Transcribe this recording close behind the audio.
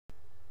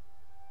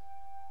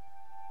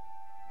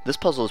This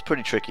puzzle is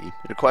pretty tricky.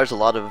 It requires a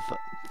lot of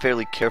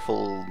fairly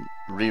careful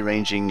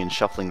rearranging and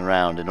shuffling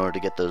around in order to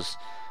get those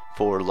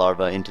 4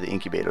 larvae into the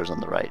incubators on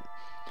the right.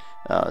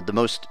 One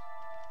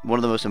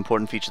of the most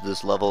important features of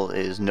this level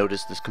is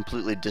notice this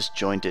completely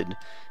disjointed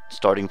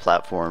starting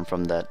platform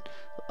from that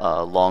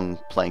long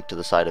plank to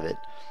the side of it.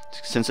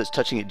 Since it's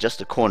touching at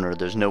just a corner,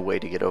 there's no way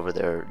to get over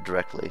there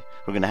directly.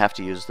 We're going to have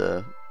to use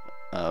the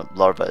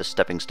larvae as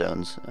stepping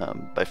stones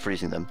by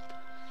freezing them.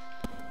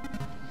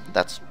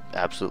 That's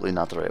absolutely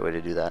not the right way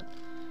to do that.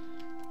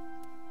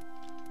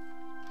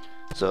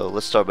 So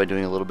let's start by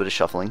doing a little bit of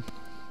shuffling.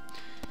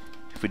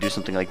 If we do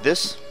something like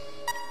this,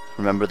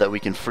 remember that we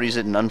can freeze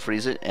it and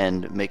unfreeze it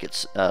and make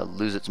it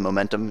lose its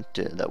momentum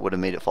that would have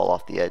made it fall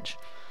off the edge.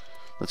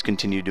 Let's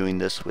continue doing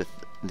this with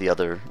the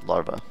other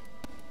larva.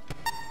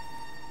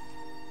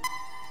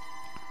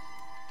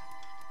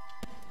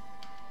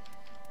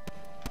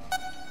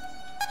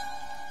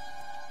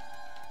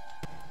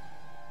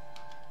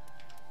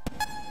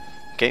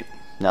 Okay,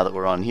 now that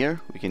we're on here,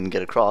 we can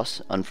get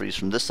across, unfreeze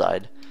from this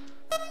side,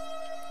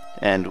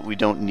 and we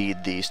don't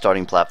need the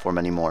starting platform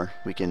anymore.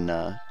 We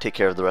can take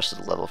care of the rest of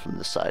the level from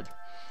this side.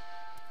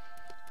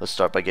 Let's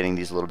start by getting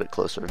these a little bit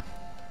closer.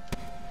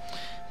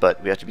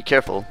 But we have to be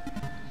careful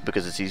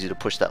because it's easy to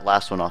push that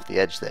last one off the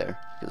edge there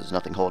because there's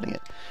nothing holding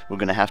it. We're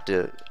going to have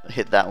to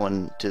hit that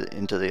one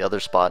into the other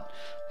spot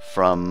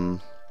from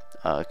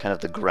kind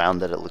of the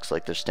ground that it looks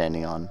like they're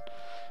standing on.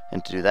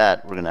 And to do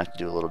that, we're going to have to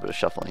do a little bit of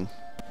shuffling.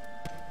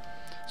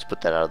 Let's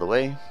put that out of the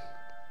way.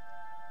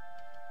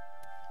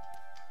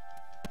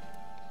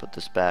 Put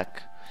this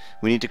back.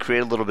 We need to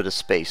create a little bit of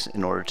space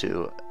in order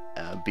to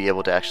be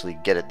able to actually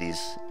get at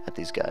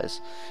these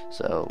guys.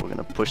 So we're going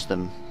to push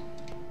them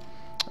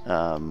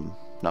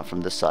not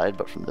from this side,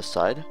 but from this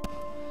side.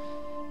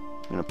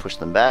 I'm going to push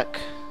them back.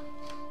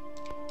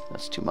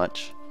 That's too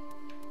much.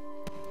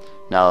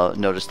 Now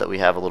notice that we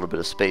have a little bit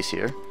of space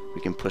here.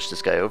 We can push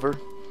this guy over,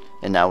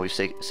 and now we've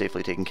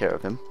safely taken care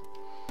of him.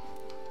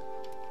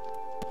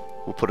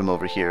 We'll put him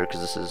over here because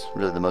this is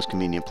really the most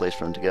convenient place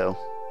for him to go.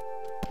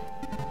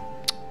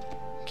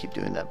 Keep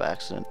doing that by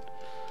accident.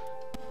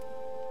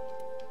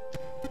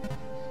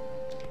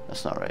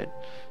 That's not right.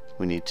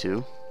 We need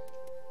to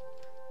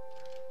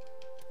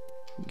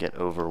get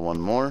over one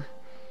more.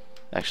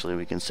 Actually,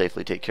 we can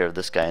safely take care of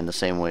this guy in the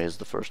same way as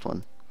the first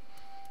one.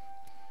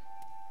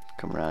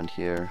 Come around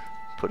here,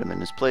 put him in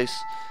his place.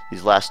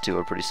 These last two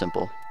are pretty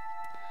simple.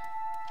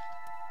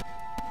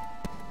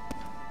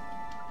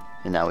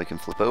 And now we can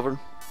flip over,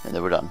 and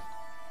then we're done.